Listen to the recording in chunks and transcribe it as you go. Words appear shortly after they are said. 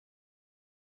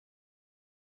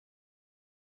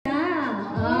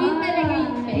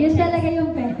talaga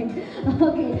yung peg.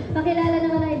 Okay, pakilala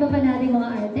naman ang iba pa nating mga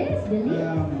artists. Billy?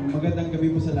 Magandang gabi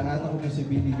po sa lahat. Ako po si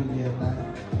Billy Villeta,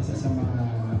 isa sa mga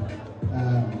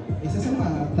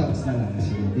tops na lang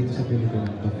dito sa pelikula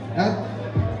to. At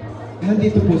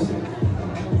nandito po si...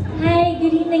 Hi,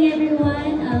 good evening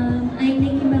everyone. I'm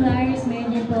Nikki Malaris.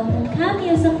 Meron din po akong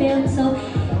cameo sa film. So,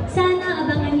 sana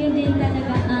abangan nyo din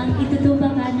talaga ang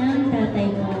Itutuba ka ng tatay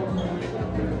ko.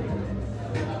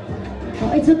 Oh,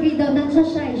 it's okay daw.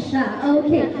 Nagsashy siya.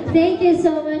 Okay. Thank you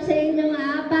so much sa inyong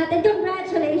apat. And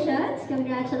congratulations.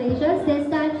 Congratulations. This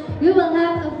time, we will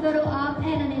have a photo op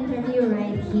and an interview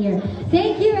right here.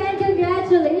 Thank you and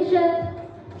congratulations.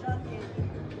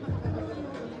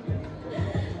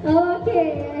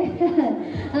 Okay.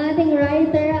 Ating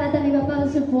writer at ang iba pang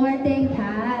supporting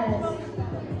cast.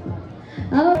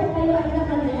 Okay. Tayo ang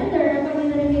nakalender.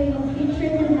 Kami na rin yung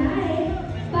feature tonight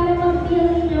para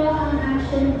ma-feel ninyo ang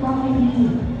action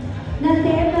comedy na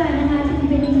tema ng ating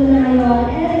pelikula ngayon.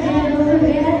 And again, don't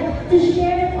forget to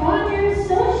share it on your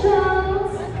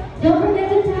socials. Don't forget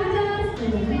to tag us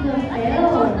in the film.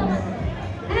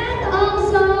 And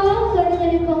also, pwede na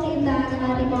rin pong itag ang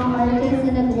ating mga artists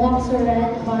na nag-walk sa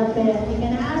red carpet. You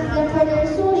can ask them for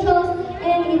their socials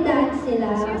and itag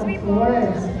sila, of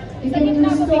course. You can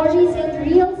do stories and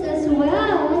reels as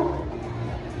well.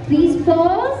 Please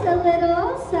pose a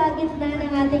little sa gitna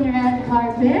ng ating red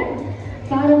carpet.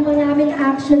 Parang maraming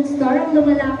action star ang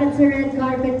lumalakad sa red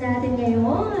carpet natin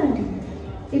ngayon.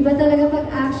 Iba talaga pag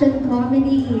action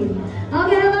comedy.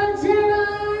 Okay, hello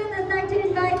Jaron! I'd like to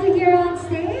invite you here on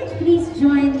stage. Please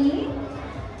join me.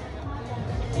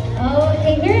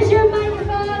 Okay, here's your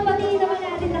microphone. Batiin naman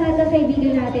natin lahat ng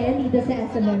kaibigan natin dito sa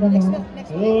SM mo.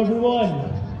 Hello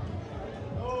everyone!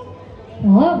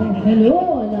 Oh,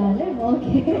 hello, lalim.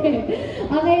 Okay.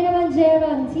 Okay naman,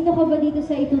 Jeron. Sino ka ba dito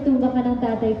sa Itutuba ka ng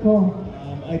tatay ko?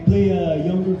 I play a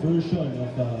younger version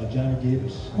of John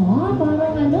Gibbs. Oh,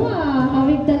 parang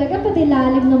awig talaga, pati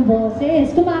lalim ng boses.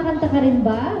 Kumakanta ka rin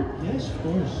ba? Yes, of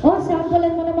course. Oh,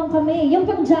 sampulan mo naman kami. Yung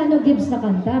pang Jano Gibbs na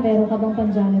kanta, meron ka bang pang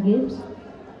Jano Gibbs?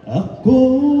 Ako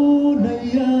na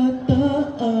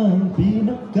yata ang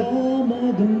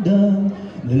pinakamagandang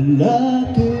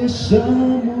lalaki sa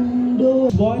mundo.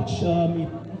 Watch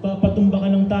Papatumba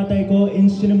Ka ng Tatay Ko in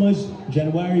cinemas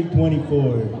January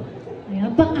 24.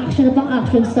 Ayan,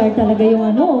 pang-action star talaga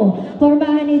yung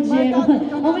formahan ni Jeron.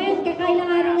 O ngayon,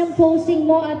 kakailanganin ng posing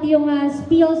mo at yung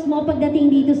spills mo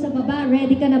pagdating dito sa baba.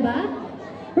 Ready ka na ba?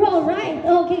 Alright,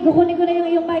 okay, kukunin ko na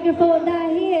yung microphone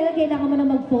dahil kailangan mo na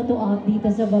mag-photo op dito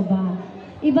sa baba.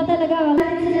 Iba talaga.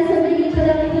 Sinasabihin ko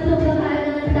lang ito ka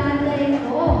ng tatay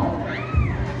ko.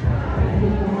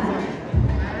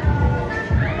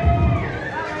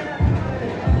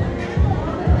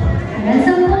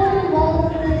 Nasa wall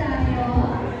na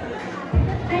tayo.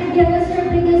 And give us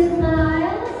your biggest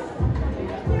smiles.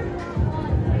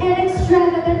 And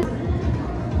extravagant.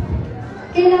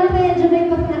 Kailangan medyo may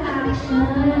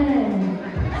pagka-action.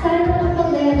 Sana naman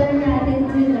pag-leather natin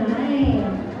tonight.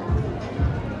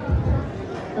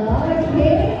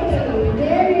 Okay,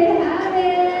 there you have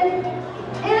it.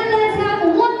 And let's have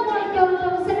one more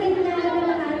photo sa gitna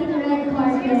ng ating red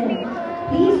carpet.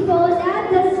 Please pose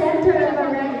at the center of our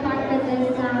red carpet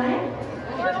this time.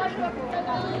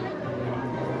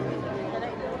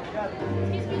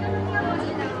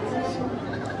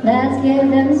 Let's give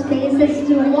them spaces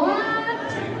to walk.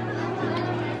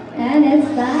 And it's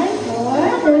time for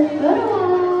the photo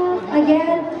walk.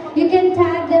 Again, you can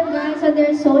tag them guys on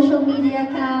their social media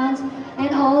accounts.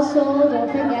 And also, don't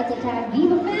forget to tag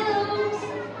Viva Films.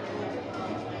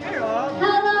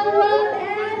 Hello, Rob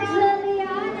and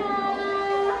Juliana.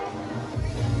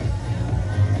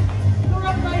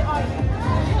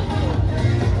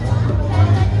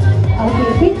 Okay,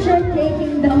 picture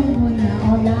taking daw muna.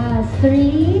 On last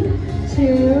 3,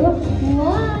 2,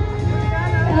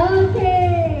 1.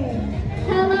 Okay.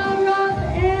 Hello, Rob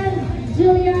and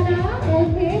Juliana.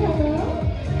 Okay, hello.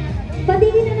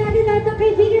 Patigin na natin lahat ng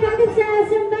kaibigan natin sa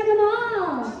SM Mega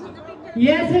Mall.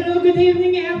 Yes, hello, good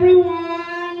evening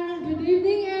everyone! Good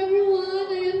evening everyone!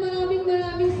 Ayan,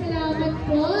 maraming salamat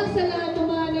po sa lahat ng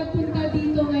mga nagpunta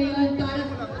dito ngayon para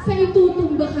sa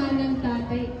itutumbakan ng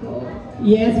tatay ko.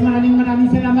 Yes,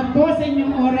 maraming salamat po sa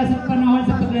inyong oras at panahon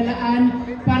sa paglalaan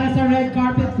para sa Red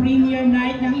Carpet Premiere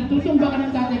Night ng Itutumba Ka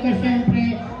ng Tatay Ko.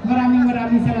 Siyempre,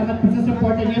 maraming salamat po sa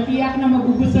suporta niyo. Tiyak na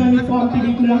magugustuhan niyo po ang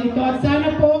pelikulang ito at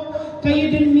sana po kayo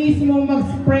din mismo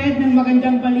mag-spread ng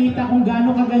magandang balita kung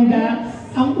gaano kaganda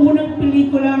ang unang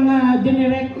pelikulang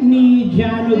dinirect ni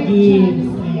Jano Gibbs.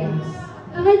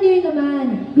 Akin nyo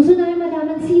naman, gusto namin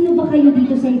malaman sino ba kayo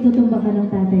dito sa Itutumba Ka ng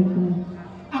Tatay Ko?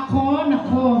 Ako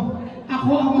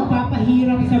ako ang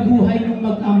magpapahirap sa buhay ng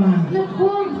mag-ama.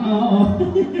 Nako! Oo.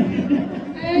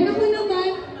 Alam mo naman,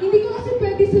 hindi ko kasi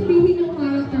pwede sabihin yung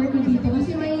character ko dito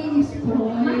kasi may spoil.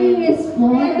 May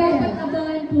spoil. Kaya dapat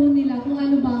abangan po nila kung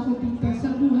ano ba ako dito sa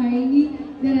buhay ni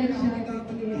Direk Shaggy.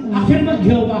 Actually,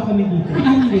 mag-jowa kami dito.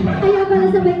 Hindi ba? Kaya pala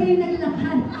sabay kayo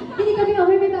naglakad. Hindi kami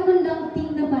over, may bagong love team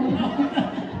na pala.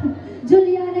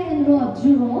 Juliana and Rob.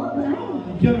 Juro?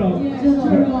 Juro.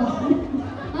 Juro.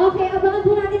 Okay, abangan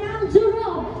po natin ang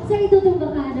Juro sa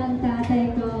Itutumba Ka ng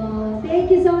Tatay Ko.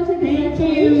 Thank you so much. Thank you.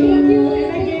 Thank you.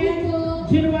 And again,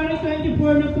 January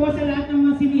 24 na po sa lahat ng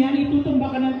mga sinihan,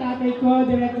 Itutumba Ka ng Tatay Ko,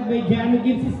 directed by Jano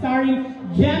Gibbs, starring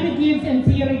Jano Gibbs and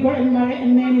Tia Rigor and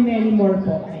many more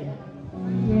po.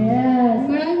 Yes.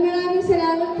 Maraming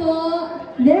salamat po.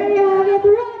 There you have it,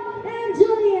 Rob and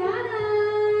Juliana.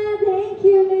 Thank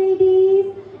you,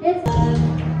 ladies. It's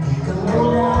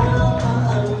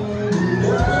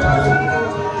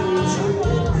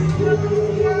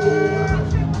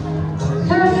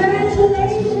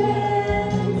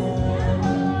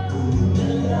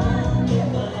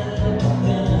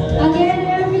again,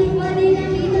 everybody,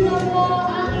 nandito na po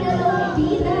ang dalawang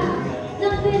bida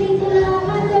ng pelikula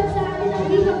handog sa akin ng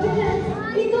Viva Films.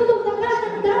 Itutumba Ka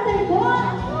ng Tatay Ko.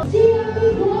 Si Ate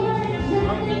Boy,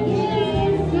 Janet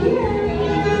is here.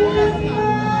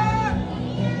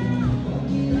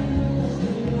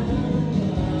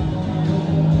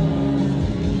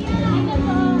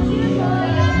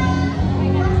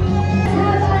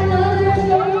 Have another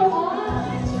photo op.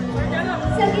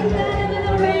 Sa gitna naman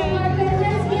ng red carpet,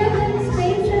 let's give them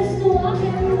spaces to walk,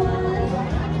 everyone.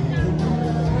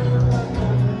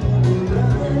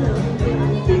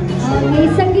 Okay,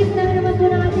 sa gitna naman po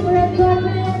ng ating red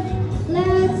carpet,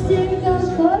 let's take a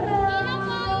photo.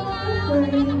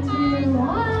 3, 2, 1.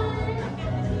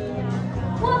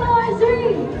 One more,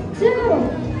 3,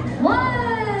 2,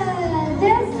 1.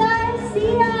 This time,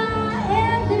 Sia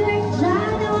and Direk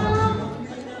Jano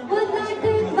would like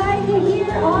to invite you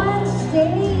here on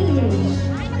stage.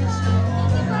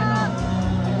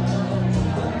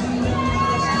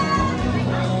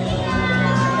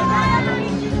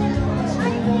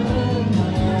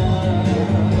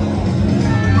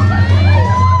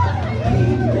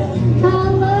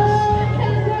 Hello,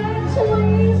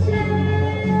 congratulations!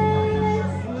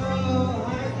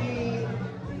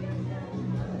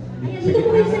 Ayan, dito po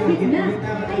kayo sa gitna.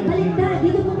 Ay, baliktad.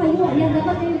 Dito po kayo. Ayan,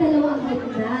 dapat kayong dalawa ang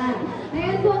gitna.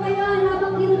 Ayan po ngayon,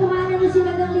 habang kinukuhanan mo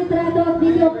sila ng litrato at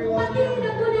video,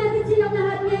 patingnan po natin silang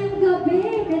lahat ngayong gabi.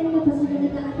 Kanina pa sila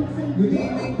nag-aatik sa inyo. Good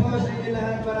evening po sa inyo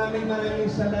lahat. Maraming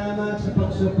salamat sa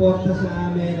pagsuporta sa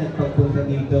amin at pagpunta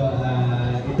dito.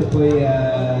 Ito po'y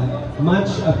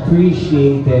much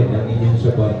appreciated ang inyong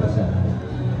suporta sa amin.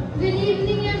 Good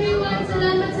evening everyone!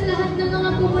 Salamat sa lahat ng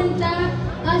mga pumunta.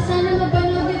 Sana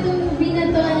mapanood itong movie na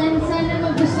to and sana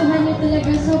magustuhan nyo talaga.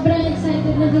 Sobrang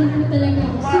excited na din po talaga.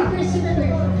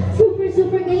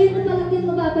 Super. Ngayon na palang din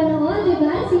mapapanood, di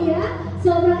ba, Sia?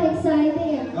 Sobrang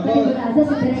exciting. Panigurado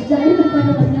si Direk Jano na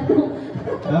panood na to.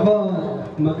 Ako,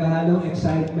 magkahalong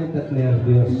excitement at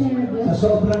nervyos. Sa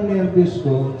sobrang nervyos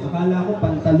ko, akala ko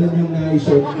pantalon yung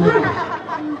naisuot ko.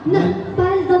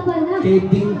 Palda pala.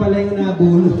 Keding pala yung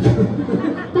nabulot.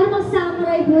 Parang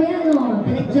samurai po yan, no?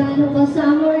 Direk Jano ko,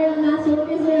 samurai ang nasuot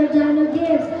ni Sir Jano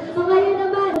Gibbs. Ang ngayon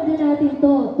naman, na natin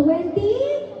to, 24.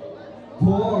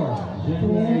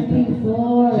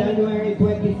 January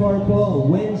 24 po,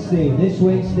 Wednesday. This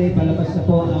Wednesday, palabas na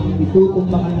po ang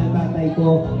Itutumba Ka ng Tatay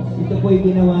Ko. Ito po yung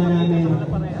ginawa namin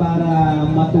para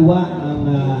matuwa ang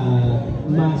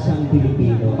masang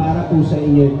Pilipino. Para po sa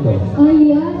inyo ito.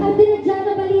 Ayan, at dinadyan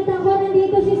na balita ko,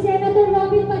 nandito si Senator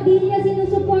Robin Padilla,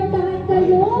 sinusuportahan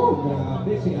kayo.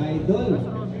 Grabe, si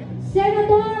Idol.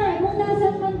 Senator, kung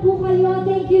nasan man po kayo,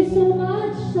 thank you so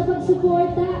much sa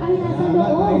pagsuporta. Ay, nasa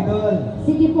Salamat, loob. Idol.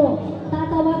 Sige po,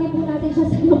 tatawagin po natin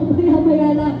siya sa loob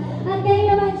maya-maya lang. At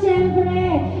kayo naman, syempre,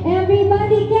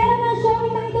 everybody, kailan na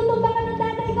showing na Itutumba Ka ng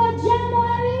Tatay Ko?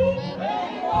 January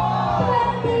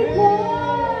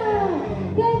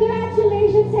 24!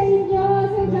 Congratulations sa inyo,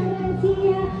 Sir John and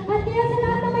Sia. At kaya sa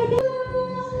lahat na may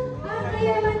at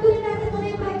kaya naman kunin natin muna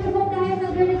yung microphone dahil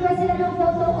nag-request sila ng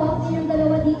photo op nilang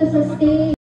dalawa dito sa stage.